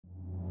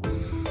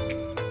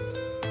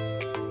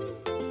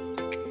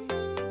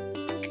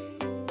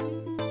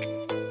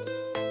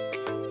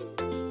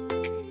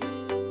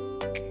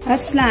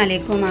अस्सलाम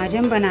वालेकुम। आज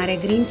हम बना रहे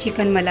ग्रीन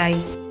चिकन मलाई।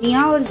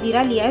 धनिया और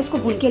जीरा लिया है, इसको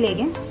भून के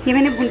लेंगे। ये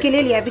मैंने भून के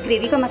ले लिया। अभी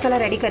ग्रेवी का मसाला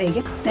रेडी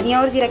करेंगे। धनिया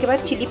और जीरा के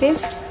बाद chilli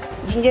paste,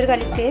 ginger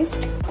garlic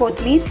paste,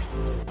 कोतमीर,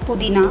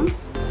 पुदीना,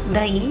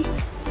 दही,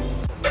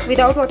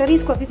 विदाउट वाटर ही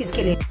इसको अभी पीस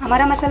के ले।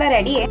 हमारा मसाला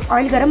रेडी है।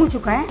 ऑयल गर्म हो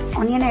चुका है।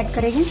 ऑनियन ऐड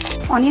करेंगे।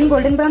 ऑनियन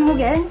गोल्डन ब्राउन हो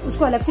गया है,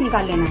 उसको अलग से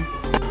निकाल लेना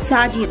है।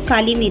 साजिर,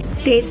 काली मिर्च,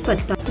 तेज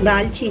पत्ता,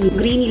 दालचीनी,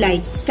 ग्रीन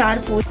इलायची,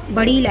 स्टार फूल,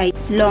 बड़ी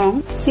इलायची,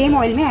 लौंग सेम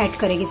ऑयल में ऐड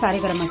करेंगे सारे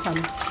गरम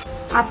मसाले।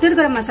 आफ्टर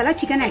गरम मसाला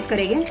चिकन ऐड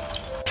करेंगे।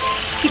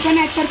 चिकन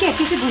ऐड करके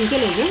अच्छे से भून के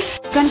लेंगे।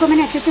 चिकन को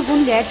मैंने अच्छे से भून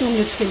लिया है 2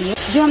 मिनट्स के लिए।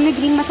 जो हमने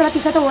ग्रीन मसाला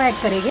पीसा था वो ऐड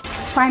करेंगे।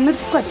 5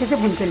 मिनट्स को अच्छे से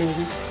भून के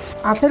लेंगे।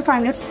 After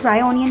 5 minutes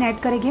fry onion add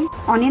करेंगे।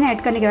 ऑनियन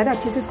ऐड करने के बाद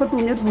अच्छे से इसको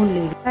 2 मिनट्स भून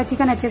लेंगे।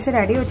 चिकन अच्छे से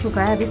रेडी हो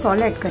चुका है। अभी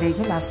सॉल्ट ऐड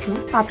करेंगे लास्ट में।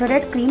 आफ्टर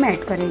दैट क्रीम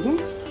ऐड करेंगे,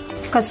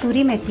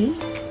 कसूरी मेथी,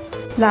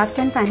 लास्ट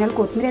एंड फाइनल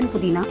कोतमीर एंड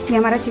पुदीना। ये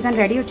हमारा चिकन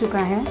रेडी हो चुका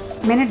है।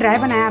 मैंने ड्राई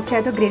बनाया, आप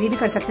चाहे तो ग्रेवी भी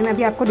कर सकते हैं। मैं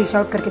अभी आपको डिश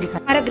आउट करके दिखा।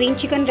 हमारा ग्रीन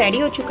चिकन रेडी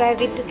हो चुका है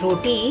विद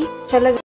रोटी। चलो